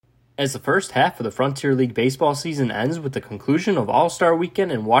As the first half of the Frontier League baseball season ends with the conclusion of All-Star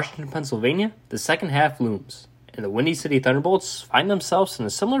Weekend in Washington, Pennsylvania, the second half looms, and the Windy City Thunderbolts find themselves in a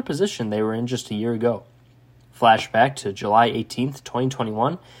similar position they were in just a year ago. Flashback to July 18th,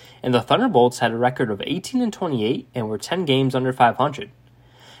 2021, and the Thunderbolts had a record of 18-28 and were 10 games under 500.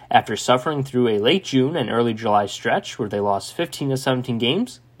 After suffering through a late June and early July stretch where they lost 15-17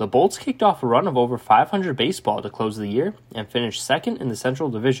 games, the Bolts kicked off a run of over 500 baseball to close the year and finished second in the Central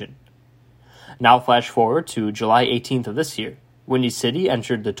Division. Now flash forward to July 18th of this year. Windy City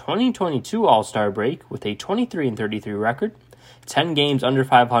entered the 2022 All-Star break with a 23-33 record, 10 games under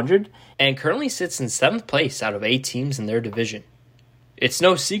 500, and currently sits in 7th place out of 8 teams in their division. It's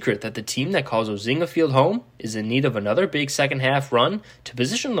no secret that the team that calls Ozinga Field home is in need of another big second-half run to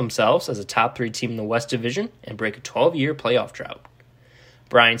position themselves as a top 3 team in the West Division and break a 12-year playoff drought.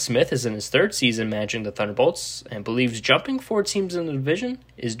 Brian Smith is in his 3rd season managing the Thunderbolts and believes jumping 4 teams in the division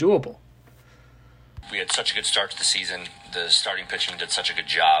is doable. We had such a good start to the season. The starting pitching did such a good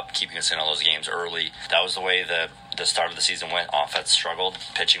job keeping us in all those games early. That was the way the start of the season went. Offense struggled.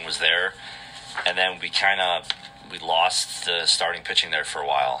 Pitching was there. And then we lost the starting pitching there for a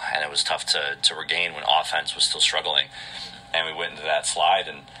while, and it was tough to regain when offense was still struggling. And we went into that slide,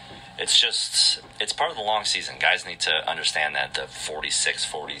 and it's part of the long season. Guys need to understand that the 46,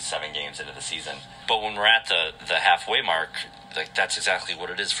 47 games into the season. But when we're at the halfway mark, that's exactly what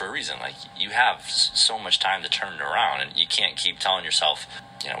it is for a reason. You have so much time to turn it around, and you can't keep telling yourself,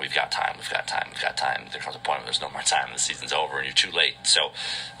 we've got time. There comes a point where there's no more time and the season's over and you're too late. So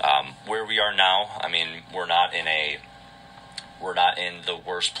where we are now, we're not in the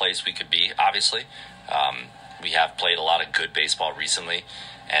worst place we could be, obviously. We have played a lot of good baseball recently,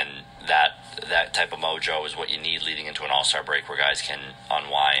 and that type of mojo is what you need leading into an all-star break where guys can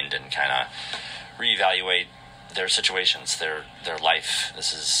unwind and kind of reevaluate their situations, their life.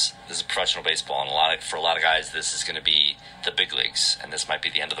 This is professional baseball, and for a lot of guys, this is going to be the big leagues, and this might be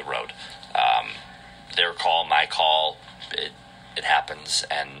the end of the road. Their call, my call, it happens,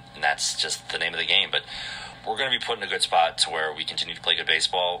 and that's just the name of the game. But we're going to be put in a good spot to where we continue to play good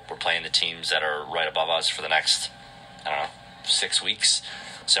baseball. We're playing the teams that are right above us for the next, 6 weeks.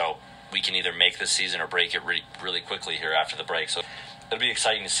 So we can either make this season or break it really quickly here after the break. So it'll be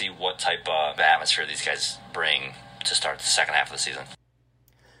exciting to see what type of atmosphere these guys bring to start the second half of the season.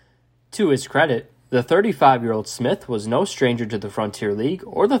 To his credit, the 35-year-old Smith was no stranger to the Frontier League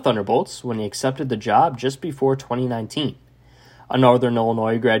or the Thunderbolts when he accepted the job just before 2019. A Northern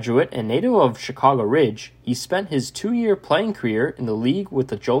Illinois graduate and native of Chicago Ridge, he spent his 2-year playing career in the league with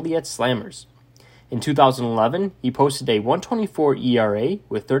the Joliet Slammers. In 2011, he posted a 1.24 ERA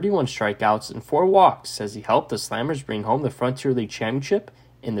with 31 strikeouts and 4 walks as he helped the Slammers bring home the Frontier League championship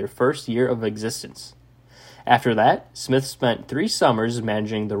in their first year of existence. After that, Smith spent 3 summers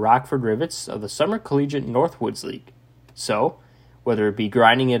managing the Rockford Rivets of the Summer Collegiate Northwoods League. So, whether it be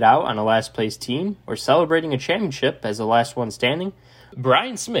grinding it out on a last-place team or celebrating a championship as the last one standing,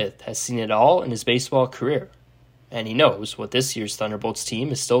 Brian Smith has seen it all in his baseball career, and he knows what this year's Thunderbolts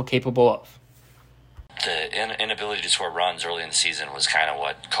team is still capable of. The inability to score runs early in the season was kind of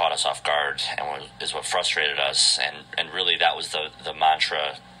what caught us off guard and is what frustrated us. And really that was the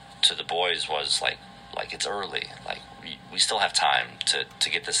mantra to the boys was like it's early. We still have time to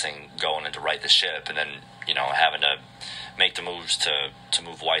get this thing going and to right the ship. And then, having to make the moves to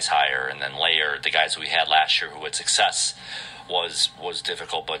move Weiss higher and then layer the guys we had last year who had success was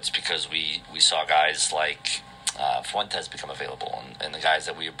difficult. But it's because we saw guys like Fuentes become available, and the guys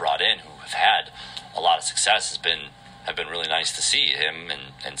that we have brought in who have had a lot of success have been really nice to see. Him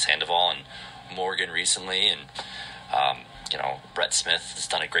and Sandoval and Morgan recently, and Brett Smith has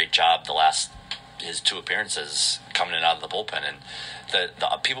done a great job his 2 appearances coming in and out of the bullpen, and the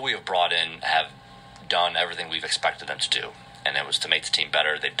people we have brought in have done everything we've expected them to do, and it was to make the team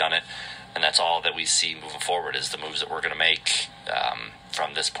better. They've done it, and that's all that we see moving forward is the moves that we're going to make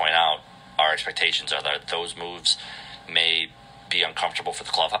from this point out. Our expectations are that those moves may be uncomfortable for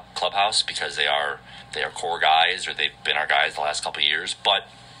the clubhouse because they are core guys, or they've been our guys the last couple of years, but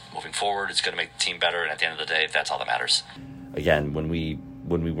moving forward it's going to make the team better, and at the end of the day that's all that matters. Again, when we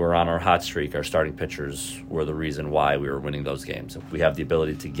were on our hot streak, our starting pitchers were the reason why we were winning those games. If we have the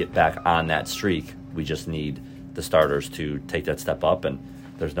ability to get back on that streak, we just need the starters to take that step up, and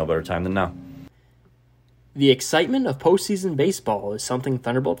there's no better time than now. The excitement of postseason baseball is something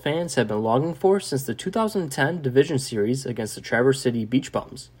Thunderbolt fans have been longing for since the 2010 Division Series against the Traverse City Beach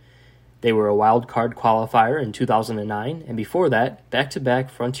Bums. They were a wild card qualifier in 2009, and before that, back-to-back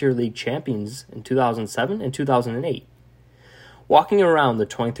Frontier League champions in 2007 and 2008. Walking around the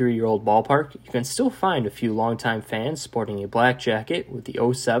 23-year-old ballpark, you can still find a few longtime fans sporting a black jacket with the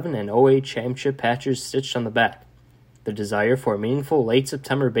 07 and 08 championship patches stitched on the back. The desire for meaningful late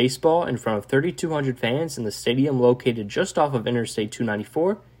September baseball in front of 3,200 fans in the stadium located just off of Interstate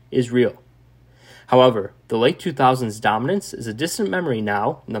 294 is real. However, the late 2000s dominance is a distant memory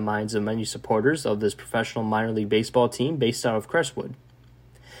now in the minds of many supporters of this professional minor league baseball team based out of Crestwood.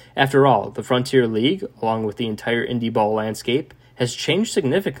 After all, the Frontier League, along with the entire indie ball landscape, has changed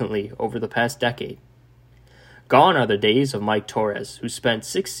significantly over the past decade. Gone are the days of Mike Torres, who spent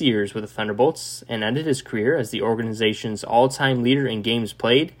 6 years with the Thunderbolts and ended his career as the organization's all-time leader in games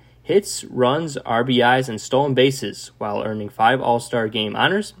played, hits, runs, RBIs, and stolen bases, while earning 5 All-Star Game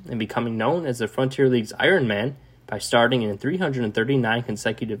honors and becoming known as the Frontier League's Iron Man by starting in 339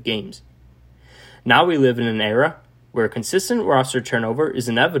 consecutive games. Now we live in an era where consistent roster turnover is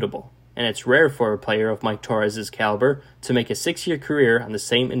inevitable, and it's rare for a player of Mike Torres' caliber to make a 6-year career on the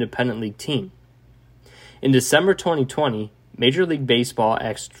same independent league team. In December 2020, Major League Baseball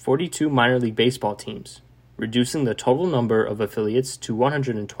axed 42 minor league baseball teams, reducing the total number of affiliates to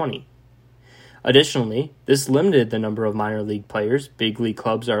 120. Additionally, this limited the number of minor league players big league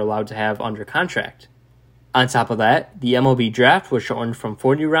clubs are allowed to have under contract. On top of that, the MLB draft was shortened from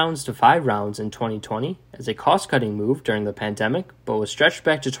 40 rounds to 5 rounds in 2020 as a cost-cutting move during the pandemic, but was stretched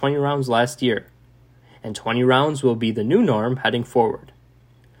back to 20 rounds last year. And 20 rounds will be the new norm heading forward.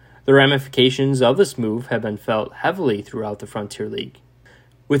 The ramifications of this move have been felt heavily throughout the Frontier League.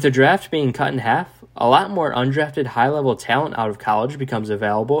 With the draft being cut in half, a lot more undrafted high-level talent out of college becomes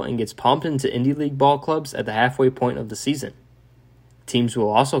available and gets pumped into indie league ball clubs at the halfway point of the season. Teams will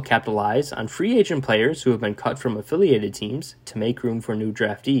also capitalize on free agent players who have been cut from affiliated teams to make room for new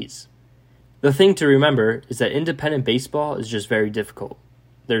draftees. The thing to remember is that independent baseball is just very difficult.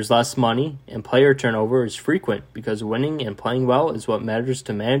 There's less money, and player turnover is frequent because winning and playing well is what matters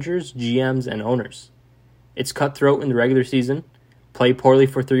to managers, GMs, and owners. It's cutthroat in the regular season, play poorly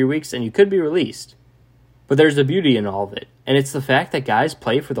for 3 weeks, and you could be released. But there's a beauty in all of it, and it's the fact that guys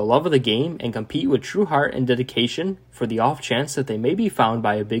play for the love of the game and compete with true heart and dedication for the off chance that they may be found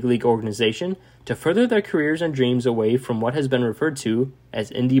by a big league organization to further their careers and dreams away from what has been referred to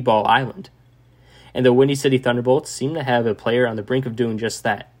as Indie Ball Island. And the Windy City Thunderbolts seem to have a player on the brink of doing just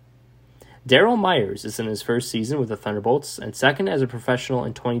that. Darryl Myers is in his first season with the Thunderbolts and second as a professional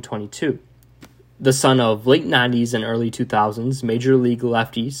in 2022. The son of late 90s and early 2000s Major League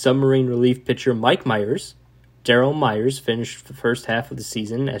lefty submarine relief pitcher Mike Myers, Darryl Myers finished the first half of the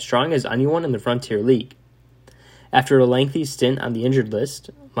season as strong as anyone in the Frontier League. After a lengthy stint on the injured list,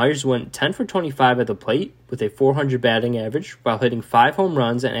 Myers went 10 for 25 at the plate with a .400 batting average while hitting 5 home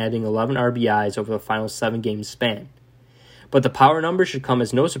runs and adding 11 RBIs over the final 7-game span. But the power number should come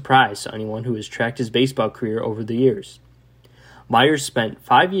as no surprise to anyone who has tracked his baseball career over the years. Myers spent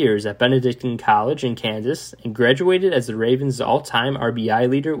 5 years at Benedictine College in Kansas and graduated as the Ravens' all-time RBI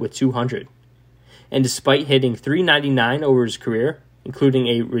leader with 200. And despite hitting .399 over his career, including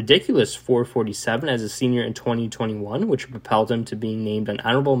a ridiculous .447 as a senior in 2021, which propelled him to being named an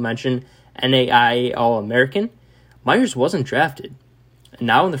honorable mention NAIA All-American, Myers wasn't drafted. And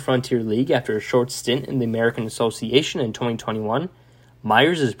now in the Frontier League, after a short stint in the American Association in 2021,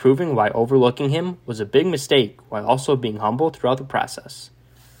 Myers is proving why overlooking him was a big mistake while also being humble throughout the process.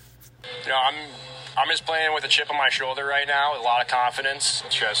 I'm just playing with a chip on my shoulder right now, a lot of confidence.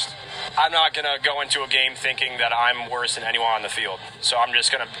 It's just, I'm not going to go into a game thinking that I'm worse than anyone on the field. So I'm just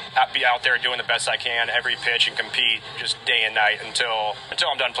going to be out there doing the best I can every pitch and compete just day and night until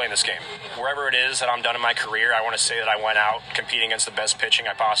I'm done playing this game. Wherever it is that I'm done in my career, I want to say that I went out competing against the best pitching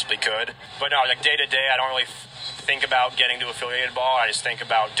I possibly could. But no, like day to day, I don't really think about getting to affiliated ball. I just think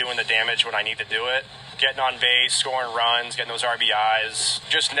about doing the damage when I need to do it. Getting on base, scoring runs, getting those RBIs,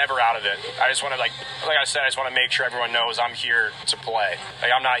 just never out of it. I just want to, like I said, I just want to make sure everyone knows I'm here to play.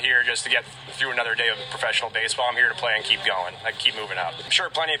 Like, I'm not here just to get through another day of professional baseball. I'm here to play and keep going, like keep moving up. I'm sure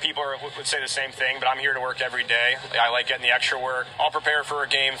plenty of people would say the same thing, but I'm here to work every day. Like, I like getting the extra work. I'll prepare for a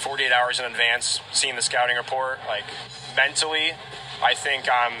game 48 hours in advance, seeing the scouting report. Like, mentally, I think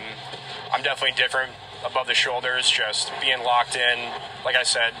I'm definitely different above the shoulders, just being locked in, like I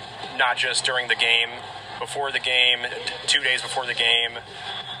said, not just during the game, before the game, 2 days before the game.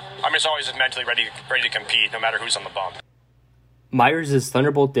 I'm just always mentally ready to compete, no matter who's on the bump. Myers'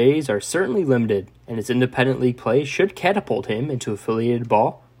 Thunderbolt days are certainly limited, and his independent league play should catapult him into affiliated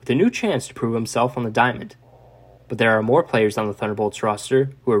ball with a new chance to prove himself on the diamond. But there are more players on the Thunderbolts roster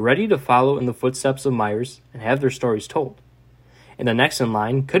who are ready to follow in the footsteps of Myers and have their stories told. And the next in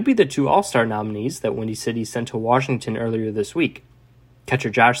line could be the 2 All-Star nominees that Windy City sent to Washington earlier this week. Catcher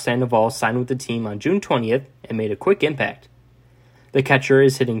Josh Sandoval signed with the team on June 20th and made a quick impact. The catcher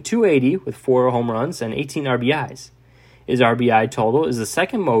is hitting .280 with 4 home runs and 18 RBIs. His RBI total is the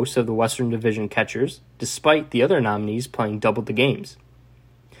second most of the Western Division catchers, despite the other nominees playing double the games.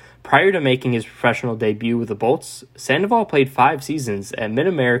 Prior to making his professional debut with the Bolts, Sandoval played 5 seasons at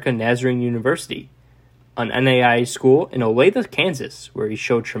Mid-America Nazarene University, an NAIA school in Olathe, Kansas, where he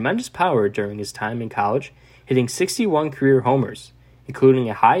showed tremendous power during his time in college, hitting 61 career homers, including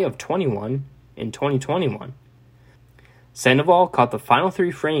a high of 21 in 2021. Sandoval caught the final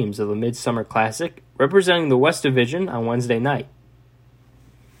 3 frames of the Midsummer Classic, representing the West Division on Wednesday night.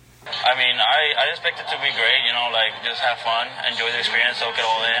 I mean, I expect it to be great, just have fun, enjoy the experience, soak it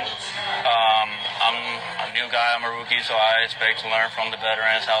all in. I'm a new guy, I'm a rookie, so I expect to learn from the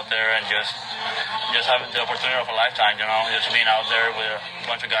veterans out there and just have the opportunity of a lifetime, just being out there with a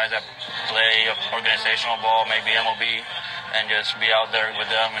bunch of guys that play organizational ball, maybe MLB, and just be out there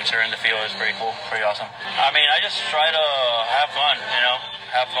with them and sharing the field is pretty cool, pretty awesome. I mean, I just try to have fun,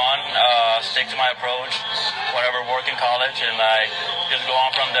 stick to my approach, whatever worked in college, and just go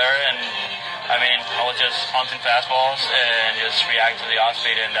on from there. And I mean, I was just hunting fastballs and just react to the off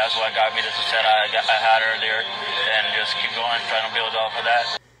speed, and that's what got me the success I had earlier, and just keep going, trying to build off of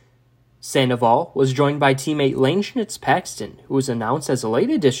that. Sandoval was joined by teammate Lane Schnitz-Paxton, who was announced as a late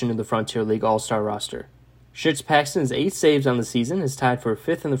addition to the Frontier League All-Star roster. Schnitz-Paxton's 8 saves on the season is tied for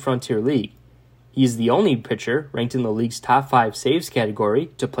 5th in the Frontier League. He is the only pitcher ranked in the league's top 5 saves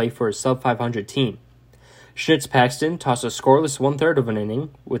category to play for a sub-500 team. Schnitz-Paxton tossed a scoreless 1/3 of an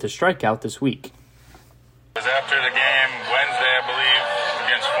inning with a strikeout this week. It was after the game Wednesday, I believe,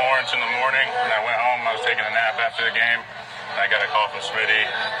 against Florence in the morning, and I went home. I was taking a nap after the game, and I got a call from Smitty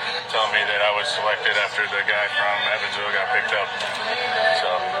telling me that I was selected after the guy from Evansville got picked up. So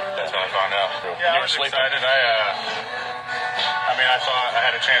that's how I found out. Yeah, I was excited. I thought I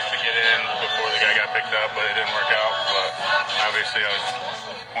had a chance to get in before the guy got picked up, but it didn't work out. But obviously I was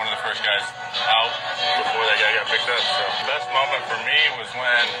one of the first guys out before that guy got picked up. So the best moment for me was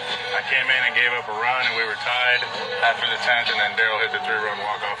when I came in and gave up a run and we were tied after the 10th, and then Daryl hit the 3-run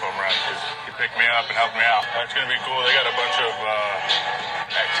walk-off home run because he picked me up and helped me out. That's going to be cool. They got a bunch of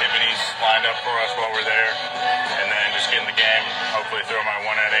activities lined up for us while we're there, and then just get in the game, hopefully throw my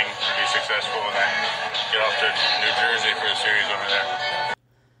 1 inning, be successful, and then get off to New Jersey for the series over there.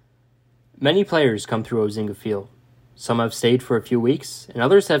 Many players come through Ozinga Field. Some have stayed for a few weeks, and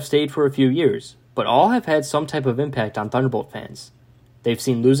others have stayed for a few years, but all have had some type of impact on Thunderbolt fans. They've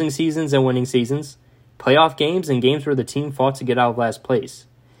seen losing seasons and winning seasons, playoff games, and games where the team fought to get out of last place.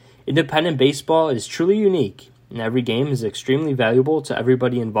 Independent baseball is truly unique, and every game is extremely valuable to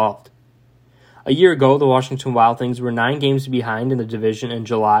everybody involved. A year ago, the Washington Wild Things were 9 games behind in the division in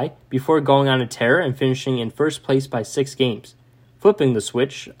July before going on a tear and finishing in first place by 6 games, flipping the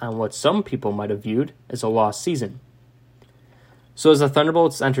switch on what some people might have viewed as a lost season. So as the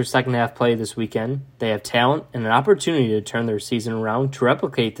Thunderbolts enter second half play this weekend, they have talent and an opportunity to turn their season around to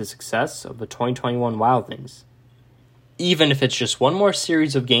replicate the success of the 2021 Wild Things. Even if it's just one more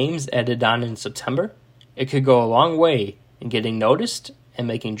series of games added on in September, it could go a long way in getting noticed and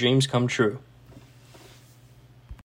making dreams come true.